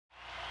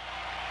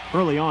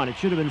Early on, it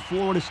should have been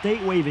Florida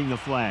State waving the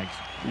flags.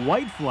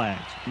 White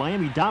flags.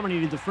 Miami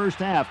dominated the first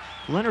half.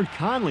 Leonard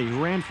Conley,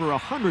 who ran for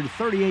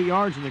 138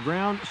 yards on the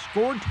ground,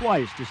 scored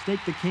twice to stake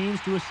the Canes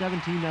to a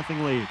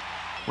 17-0 lead.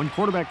 When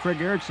quarterback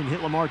Craig Erickson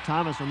hit Lamar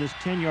Thomas on this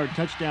 10-yard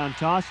touchdown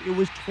toss, it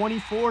was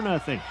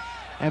 24-0.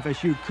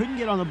 FSU couldn't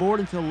get on the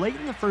board until late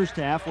in the first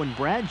half when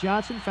Brad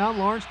Johnson found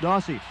Lawrence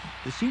Dawsey.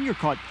 The senior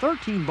caught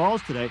 13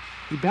 balls today.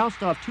 He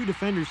bounced off 2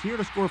 defenders here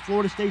to score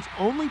Florida State's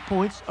only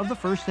points of the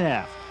first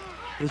half.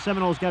 The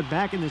Seminoles got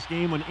back in this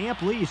game when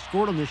Amp Lee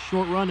scored on this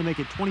short run to make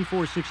it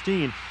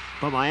 24-16,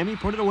 but Miami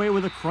put it away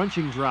with a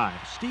crunching drive.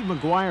 Steve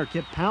McGuire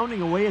kept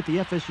pounding away at the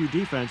FSU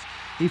defense.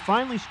 He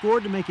finally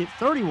scored to make it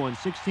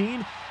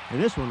 31-16,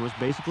 and this one was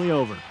basically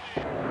over.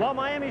 While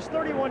Miami's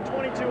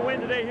 31-22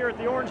 win today here at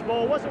the Orange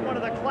Bowl wasn't one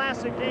of the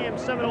classic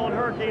games Seminole and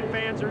Hurricane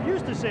fans are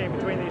used to seeing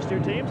between these two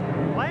teams,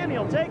 Miami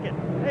will take it.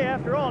 Hey,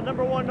 after all,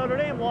 #1 Notre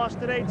Dame lost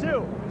today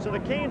too, so the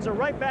Canes are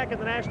right back in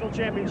the national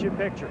championship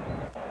picture.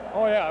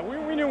 Oh yeah,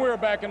 we knew we were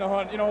back in the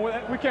hunt. You know,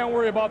 we can't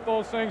worry about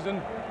those things, and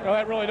you know,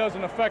 that really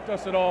doesn't affect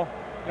us at all.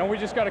 You know, we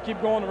just got to keep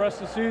going the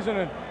rest of the season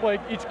and play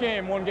each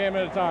game one game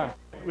at a time.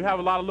 We have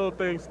a lot of little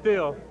things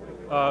still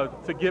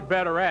to get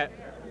better at,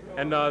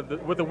 and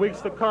with the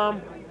weeks to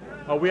come,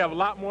 we have a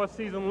lot more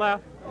season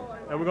left,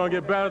 and we're going to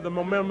get better. The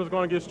momentum is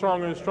going to get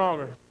stronger and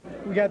stronger.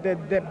 We got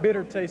that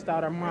bitter taste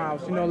out our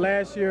mouths. You know,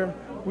 last year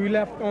we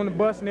left on the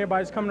bus and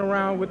everybody's coming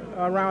around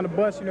the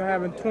bus, you know,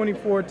 having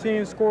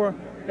 24-10 score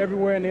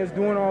everywhere and it's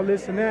doing all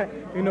this and that.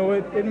 You know,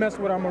 it messed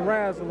with our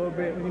morale a little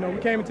bit. You know, we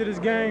came into this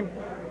game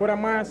with our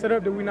mind set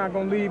up that we're not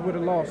going to leave with a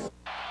loss.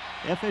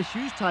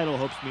 FSU's title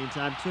hopes,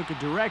 meantime, took a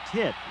direct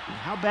hit.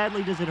 How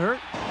badly does it hurt?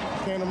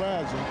 Can't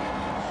imagine.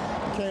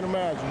 Can't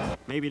imagine.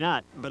 Maybe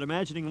not, but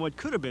imagining what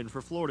could have been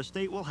for Florida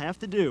State will have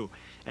to do,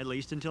 at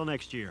least until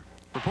next year.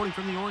 Reporting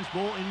from the Orange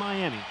Bowl in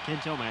Miami, Ken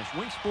Tomash,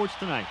 Wink Sports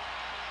Tonight.